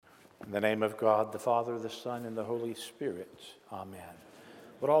In the name of God, the Father, the Son, and the Holy Spirit. Amen.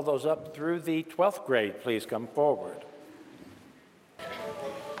 Would all those up through the 12th grade please come forward?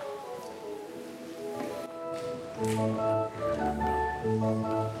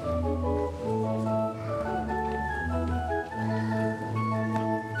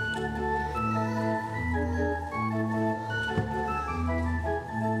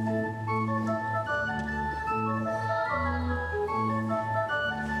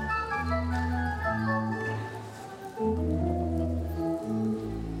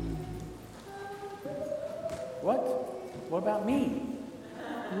 What about me?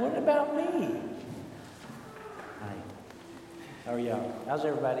 What about me? Hi. How are y'all? How's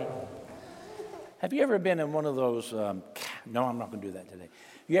everybody? Have you ever been in one of those, no, I'm not going to do that today.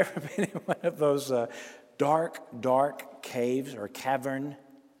 You ever been in one of those dark caves or cavern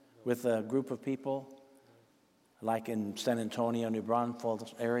with a group of people? Like in San Antonio, New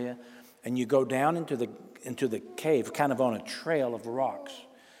Braunfels area? And you go down into the cave, kind of on a trail of rocks.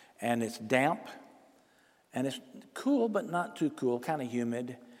 And it's damp. And it's cool, but not too cool, kind of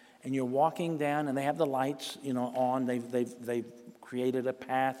humid. And you're walking down, and they have the lights, on. They've created a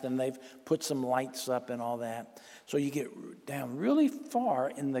path, and they've put some lights up and all that. So you get down really far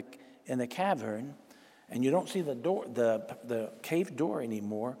in the cavern, and you don't see the door, the cave door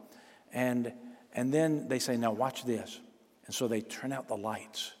anymore. And then they say, "Now watch this." And so they turn out the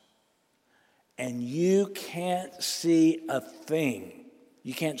lights, and you can't see a thing.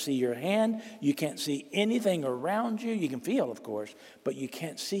 You can't see your hand. You can't see anything around you. You can feel, of course, but you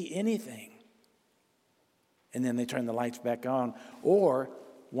can't see anything. And then they turn the lights back on. Or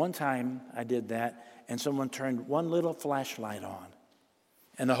one time I did that, and someone turned one little flashlight on,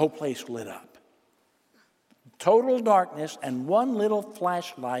 and the whole place lit up. Total darkness, and one little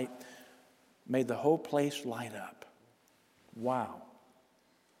flashlight made the whole place light up. Wow.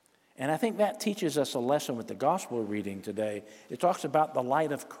 And I think that teaches us a lesson with the gospel reading today. It talks about the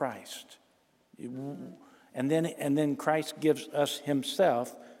light of Christ. And then Christ gives us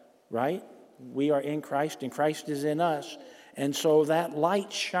himself, right? We are in Christ and Christ is in us. And so that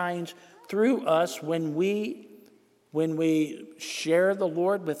light shines through us when we share the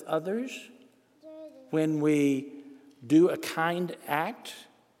Lord with others, when we do a kind act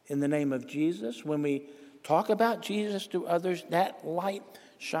in the name of Jesus, when we talk about Jesus to others, that light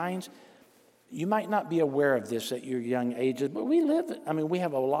shines. You might not be aware of this at your young ages, but we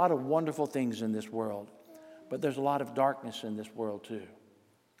have a lot of wonderful things in this world, but there's a lot of darkness in this world too.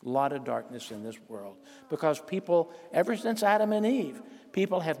 A lot of darkness in this world because people, ever since Adam and Eve,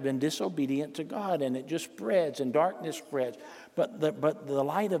 people have been disobedient to God, and it just spreads and darkness spreads. But the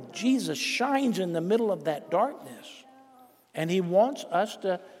light of Jesus shines in the middle of that darkness, and he wants us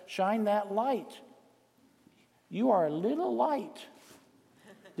to shine that light. You are a little light.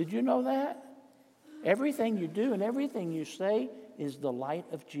 Did you know that? Everything you do and everything you say is the light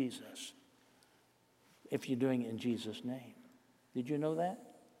of Jesus, if you're doing it in Jesus' name. Did you know that?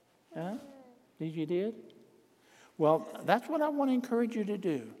 Huh? Did? Well, that's what I want to encourage you to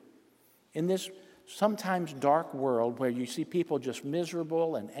do. In this sometimes dark world where you see people just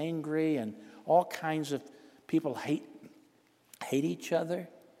miserable and angry and all kinds of people hate each other,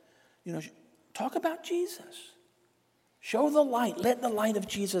 talk about Jesus. Show the light. Let the light of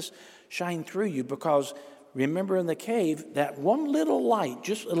Jesus shine through you, because remember in the cave, that one little light,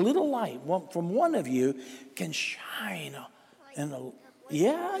 just a little light from one of you can shine.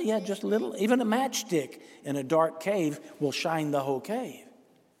 Just a little. Even a matchstick in a dark cave will shine the whole cave.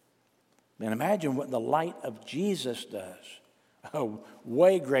 And imagine what the light of Jesus does. Oh,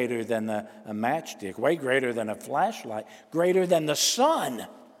 way greater than a matchstick, way greater than a flashlight, greater than the sun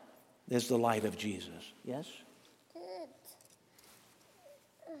is the light of Jesus. Yes?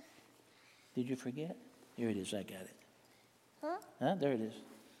 Did you forget? Here it is. I got it. Huh? There it is.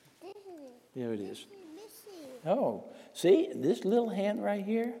 There it is. Oh, see this little hand right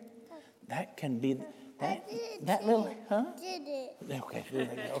here? That can be that little. Huh?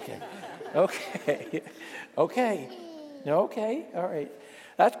 Okay. All right.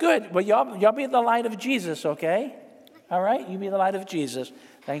 That's good. Well, y'all be the light of Jesus. Okay. All right. You be the light of Jesus.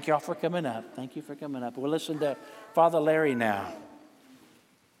 Thank y'all for coming up. Thank you for coming up. We'll listen to Father Larry now.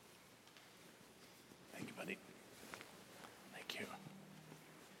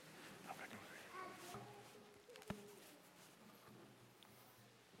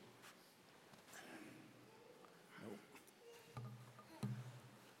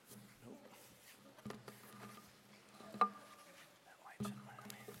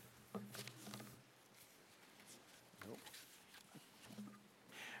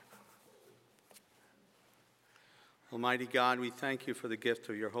 Almighty God, we thank you for the gift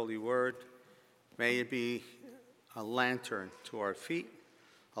of your holy word. May it be a lantern to our feet,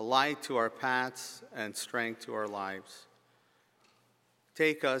 a light to our paths, and strength to our lives.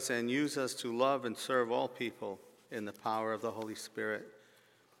 Take us and use us to love and serve all people in the power of the Holy Spirit,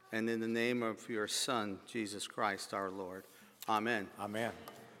 and in the name of your Son, Jesus Christ, our Lord. Amen. Amen.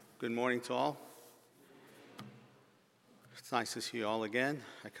 Good morning to all. It's nice to see you all again.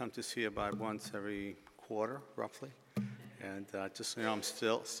 I come to see you about once every quarter, roughly. And just so you know, I'm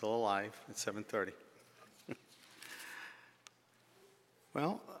still alive at 7:30.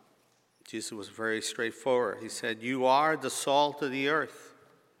 Well, Jesus was very straightforward. He said, "You are the salt of the earth.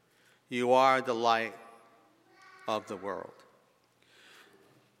 You are the light of the world."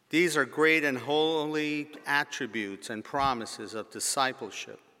 These are great and holy attributes and promises of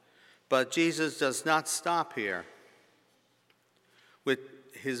discipleship. But Jesus does not stop here.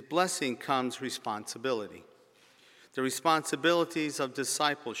 With his blessing comes responsibility. The responsibilities of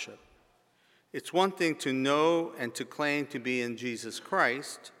discipleship. It's one thing to know and to claim to be in Jesus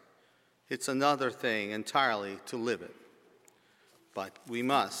Christ. It's another thing entirely to live it. But we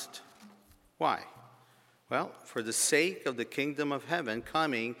must. Why? Well, for the sake of the kingdom of heaven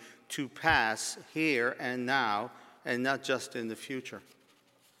coming to pass here and now, and not just in the future.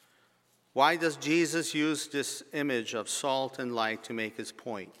 Why does Jesus use this image of salt and light to make his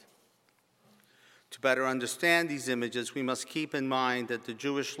point? To better understand these images, we must keep in mind that the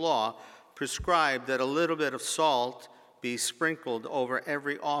Jewish law prescribed that a little bit of salt be sprinkled over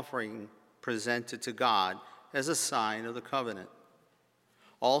every offering presented to God as a sign of the covenant.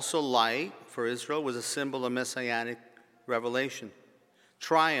 Also, light for Israel was a symbol of messianic revelation,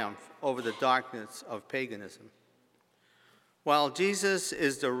 triumph over the darkness of paganism. While Jesus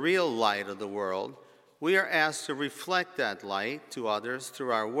is the real light of the world, we are asked to reflect that light to others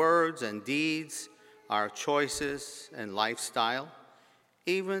through our words and deeds, our choices and lifestyle,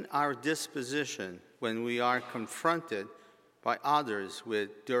 even our disposition when we are confronted by others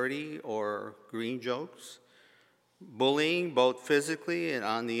with dirty or green jokes, bullying both physically and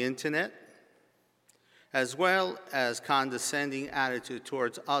on the internet, as well as condescending attitude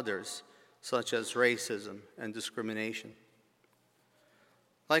towards others, such as racism and discrimination.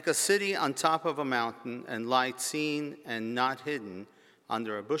 Like a city on top of a mountain and light seen and not hidden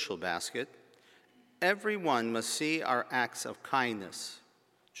under a bushel basket, everyone must see our acts of kindness,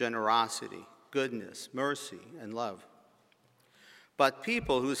 generosity, goodness, mercy, and love. But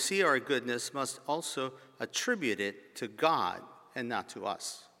people who see our goodness must also attribute it to God and not to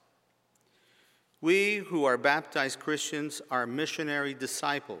us. We who are baptized Christians are missionary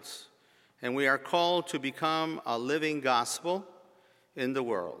disciples, and we are called to become a living gospel in the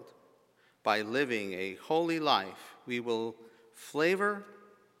world. By living a holy life, we will flavor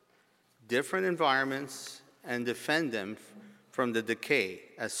different environments and defend them from the decay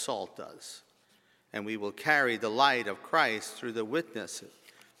as salt does. And we will carry the light of Christ through the witness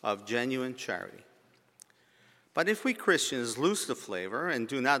of genuine charity. But if we Christians lose the flavor and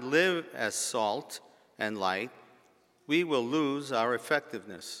do not live as salt and light, we will lose our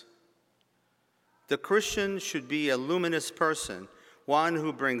effectiveness. The Christian should be a luminous person, one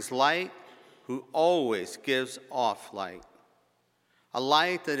who brings light, who always gives off light. A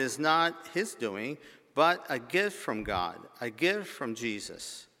light that is not his doing, but a gift from God, a gift from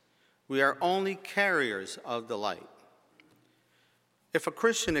Jesus. We are only carriers of the light. If a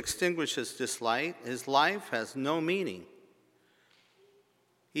Christian extinguishes this light, his life has no meaning.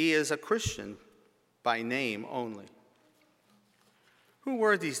 He is a Christian by name only. Who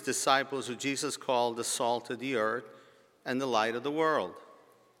were these disciples who Jesus called the salt of the earth and the light of the world?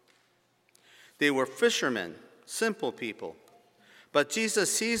 They were fishermen, simple people. But Jesus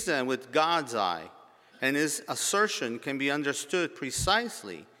sees them with God's eye, and his assertion can be understood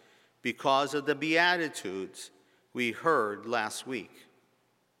precisely because of the Beatitudes we heard last week.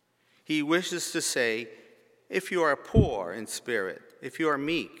 He wishes to say, if you are poor in spirit, if you are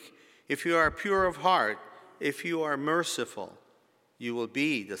meek, if you are pure of heart, if you are merciful, you will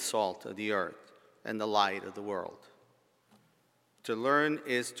be the salt of the earth and the light of the world. To learn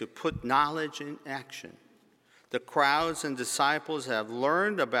is to put knowledge in action. The crowds and disciples have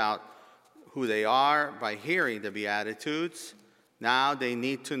learned about who they are by hearing the Beatitudes. Now they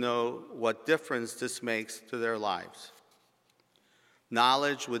need to know what difference this makes to their lives.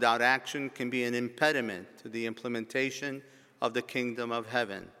 Knowledge without action can be an impediment to the implementation of the kingdom of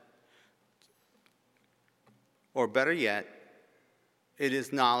heaven. Or better yet, it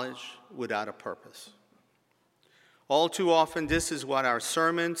is knowledge without a purpose. All too often, this is what our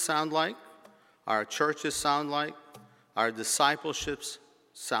sermons sound like, our churches sound like, our discipleships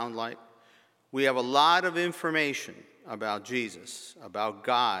sound like. We have a lot of information about Jesus, about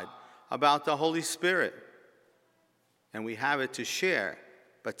God, about the Holy Spirit. And we have it to share,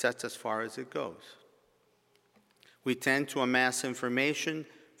 but that's as far as it goes. We tend to amass information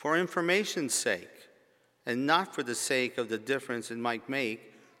for information's sake, and not for the sake of the difference it might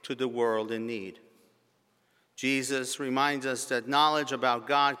make to the world in need. Jesus reminds us that knowledge about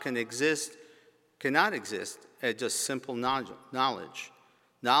God cannot exist as just simple knowledge.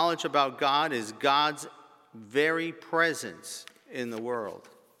 Knowledge about God is God's very presence in the world.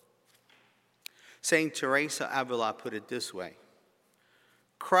 Saint Teresa Avila put it this way: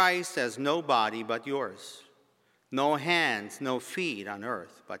 Christ has no body but yours, no hands, no feet on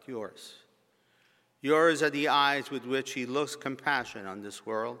earth but yours. Yours are the eyes with which he looks compassion on this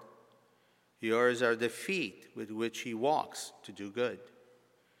world. Yours are the feet with which he walks to do good.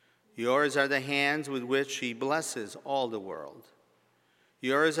 Yours are the hands with which he blesses all the world.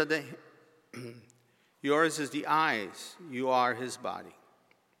 Yours is the eyes, you are his body.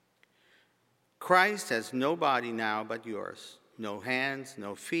 Christ has no body now but yours, no hands,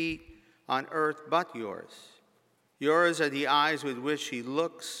 no feet on earth but yours. Yours are the eyes with which he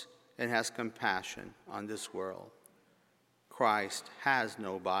looks and has compassion on this world. Christ has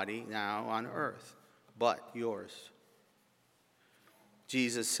no body now on earth but yours.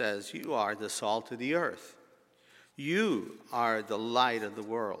 Jesus says, you are the salt of the earth. You are the light of the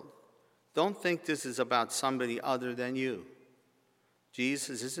world. Don't think this is about somebody other than you.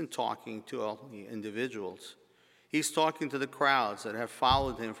 Jesus isn't talking to only individuals. He's talking to the crowds that have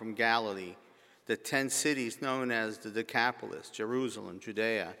followed him from Galilee, the 10 cities known as the Decapolis, Jerusalem,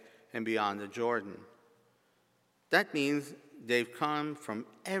 Judea, and beyond the Jordan. That means they've come from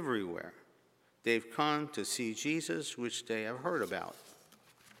everywhere. They've come to see Jesus, which they have heard about.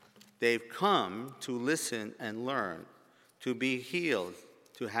 They've come to listen and learn, to be healed,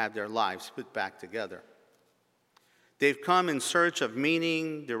 to have their lives put back together. They've come in search of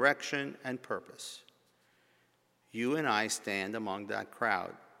meaning, direction, and purpose. You and I stand among that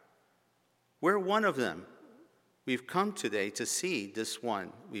crowd. We're one of them. We've come today to see this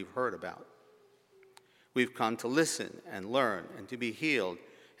one we've heard about. We've come to listen and learn and to be healed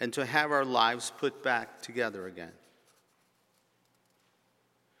and to have our lives put back together again.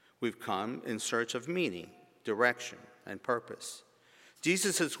 We've come in search of meaning, direction, and purpose.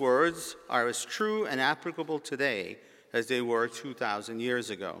 Jesus' words are as true and applicable today as they were 2,000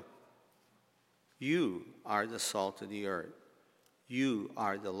 years ago. You are the salt of the earth. You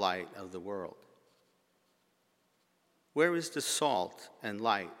are the light of the world. Where is the salt and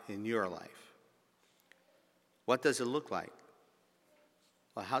light in your life? What does it look like?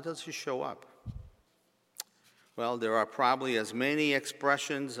 Well, how does it show up? Well, there are probably as many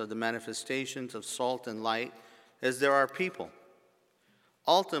expressions of the manifestations of salt and light as there are people.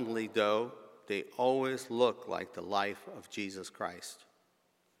 Ultimately, though, they always look like the life of Jesus Christ.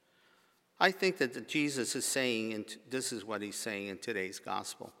 I think that Jesus is saying, and this is what he's saying in today's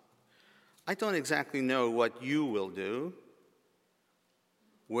gospel. I don't exactly know what you will do,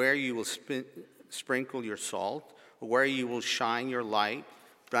 where you will sprinkle your salt, or where you will shine your light,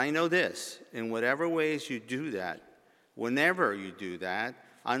 but I know this: in whatever ways you do that, whenever you do that,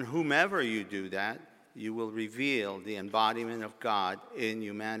 on whomever you do that, you will reveal the embodiment of God in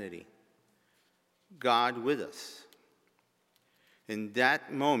humanity. God with us. In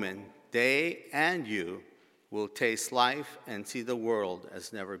that moment, they and you will taste life and see the world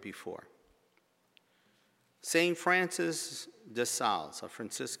as never before. St. Francis de Sales, a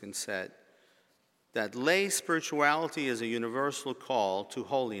Franciscan, said that lay spirituality is a universal call to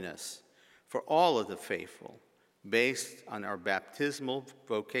holiness for all of the faithful, based on our baptismal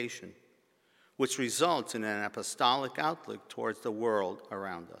vocation, which results in an apostolic outlook towards the world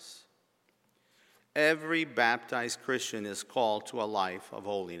around us. Every baptized Christian is called to a life of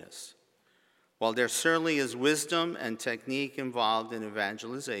holiness. While there certainly is wisdom and technique involved in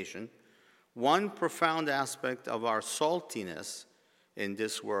evangelization, one profound aspect of our saltiness in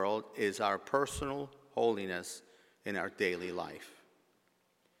this world is our personal holiness in our daily life.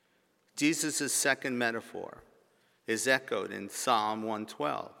 Jesus' second metaphor is echoed in Psalm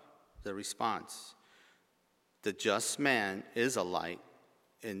 112, the response. The just man is a light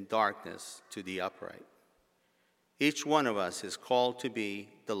in darkness to the upright. Each one of us is called to be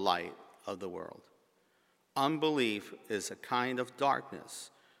the light of the world. Unbelief is a kind of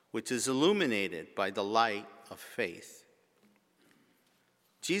darkness which is illuminated by the light of faith.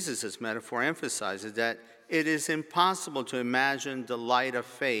 Jesus' metaphor emphasizes that it is impossible to imagine the light of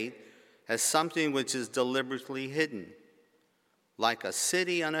faith as something which is deliberately hidden. Like a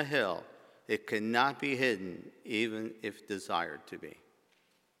city on a hill, it cannot be hidden even if desired to be.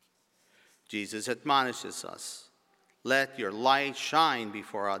 Jesus admonishes us, "Let your light shine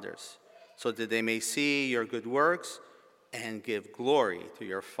before others, so that they may see your good works and give glory to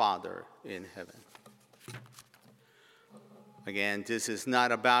your Father in heaven." Again, this is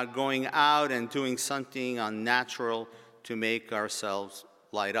not about going out and doing something unnatural to make ourselves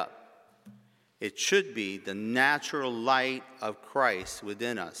light up. It should be the natural light of Christ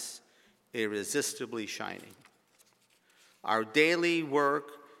within us, irresistibly shining. Our daily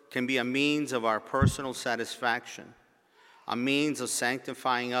work can be a means of our personal satisfaction, a means of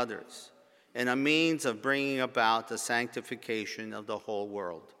sanctifying others, and a means of bringing about the sanctification of the whole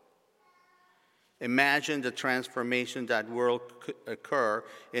world. Imagine the transformation that will occur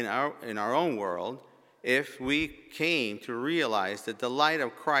in our own world if we came to realize that the light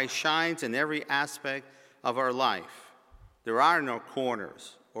of Christ shines in every aspect of our life. There are no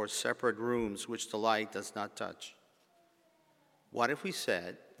corners or separate rooms which the light does not touch. What if we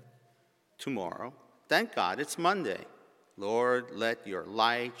said tomorrow, "Thank God it's Monday. Lord, let your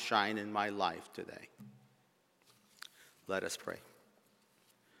light shine in my life today." Let us pray.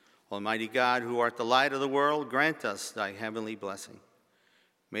 Almighty God, who art the light of the world, grant us thy heavenly blessing.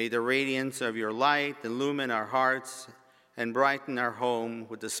 May the radiance of your light illumine our hearts and brighten our home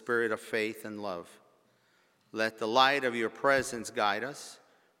with the spirit of faith and love. Let the light of your presence guide us,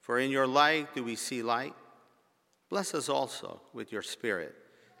 for in your light do we see light. Bless us also with your Spirit,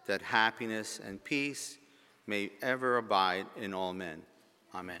 that happiness and peace may ever abide in all men.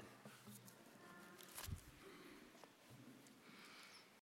 Amen.